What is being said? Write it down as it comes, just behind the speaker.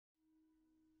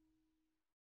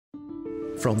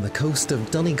From the coast of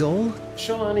Donegal,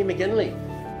 Annie McGinley.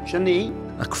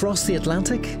 Shani. across the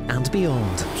Atlantic and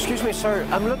beyond, Excuse me, sir.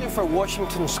 I'm looking for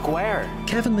Washington Square.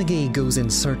 Kevin McGee goes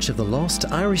in search of the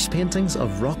lost Irish paintings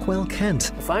of Rockwell,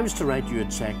 Kent. If I was to write you a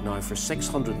cheque now for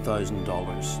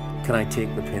 $600,000, can I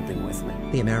take the painting with me?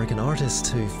 The American artist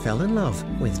who fell in love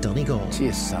with Donegal.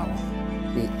 Jeez, Sal.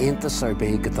 The ain't the so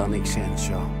big at NHS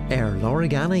show. Air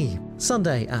Lorg Annie,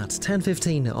 Sunday at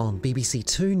 10:15 on BBC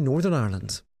Two Northern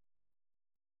Ireland.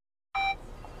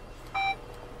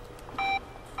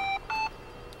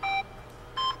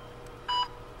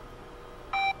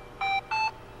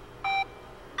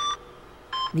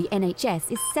 The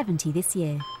NHS is 70 this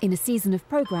year. In a season of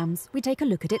programmes, we take a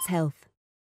look at its health.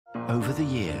 Over the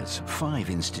years, 5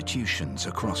 institutions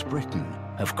across Britain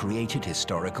have created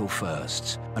historical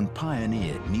firsts and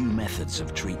pioneered new methods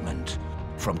of treatment,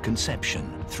 from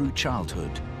conception through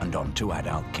childhood and on to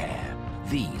adult care.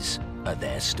 These are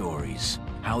their stories.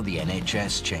 How the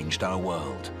NHS Changed Our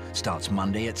World starts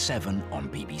Monday at 7 on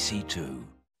BBC Two.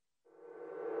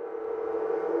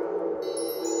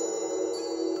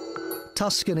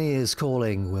 Tuscany is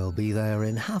calling. We'll be there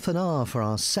in half an hour for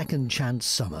our second chance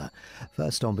summer.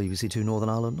 First on BBC Two Northern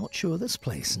Ireland, not sure this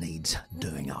place needs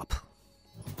doing up.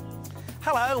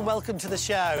 Hello and welcome to the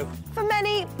show. For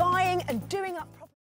many, buying and doing up